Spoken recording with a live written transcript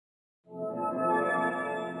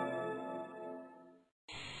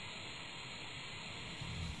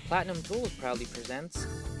Platinum Tools proudly presents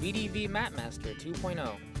VDV MapMaster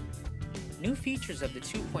 2.0. New features of the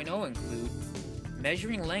 2.0 include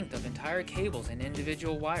measuring length of entire cables and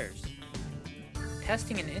individual wires,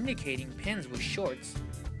 testing and indicating pins with shorts,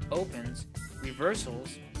 opens,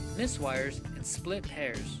 reversals, miswires, and split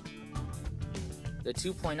pairs. The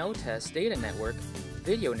 2.0 tests data network,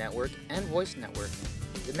 video network, and voice network.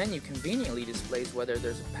 The menu conveniently displays whether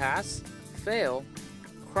there's a pass, fail,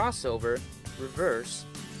 crossover, reverse,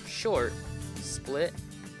 short, split,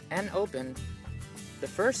 and open. The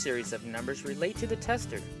first series of numbers relate to the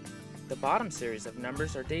tester. The bottom series of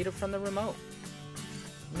numbers are data from the remote.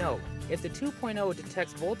 Note, if the 2.0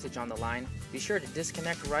 detects voltage on the line, be sure to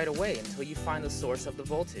disconnect right away until you find the source of the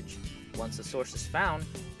voltage. Once the source is found,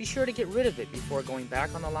 be sure to get rid of it before going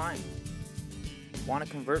back on the line. Want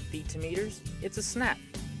to convert feet to meters? It's a snap.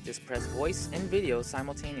 Just press voice and video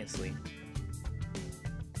simultaneously.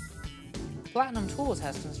 Platinum Tools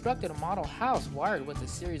has constructed a model house wired with a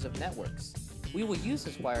series of networks. We will use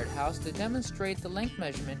this wired house to demonstrate the length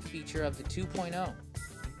measurement feature of the 2.0.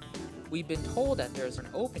 We've been told that there is an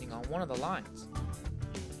opening on one of the lines.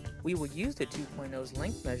 We will use the 2.0's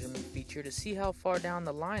length measurement feature to see how far down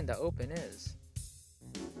the line the open is.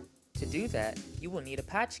 To do that, you will need a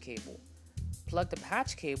patch cable. Plug the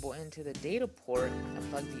patch cable into the data port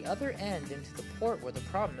and plug the other end into the port where the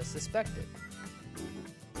problem is suspected.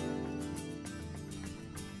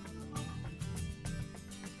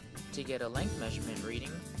 To get a length measurement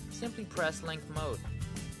reading, simply press length mode.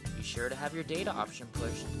 Be sure to have your data option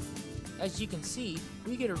pushed. As you can see,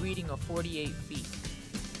 we get a reading of 48 feet.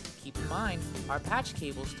 Keep in mind, our patch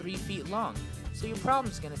cable is 3 feet long, so your problem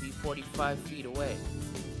is going to be 45 feet away.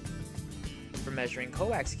 For measuring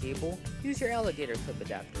coax cable, use your alligator clip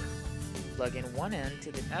adapter. Plug in one end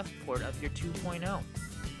to the F port of your 2.0.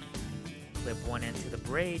 Clip one end to the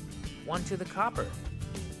braid, one to the copper.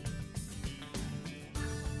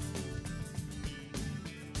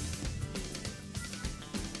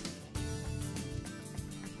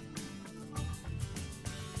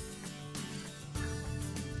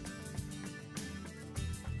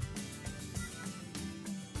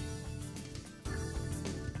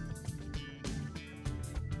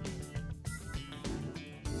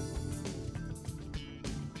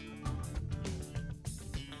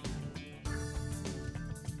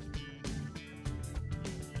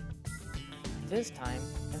 This time,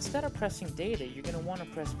 instead of pressing data, you're going to want to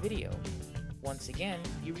press video. Once again,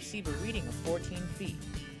 you receive a reading of 14 feet.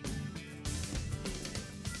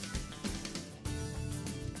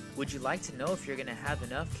 Would you like to know if you're going to have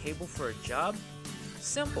enough cable for a job?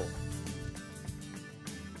 Simple!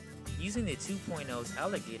 Using the 2.0's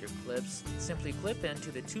alligator clips, simply clip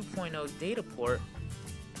into the 2.0's data port,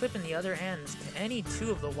 clip in the other ends to any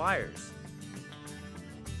two of the wires.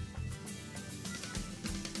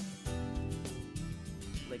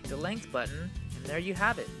 Click the length button, and there you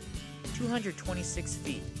have it, 226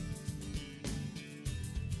 feet.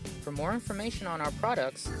 For more information on our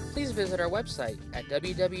products, please visit our website at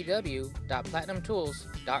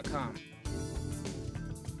www.platinumtools.com.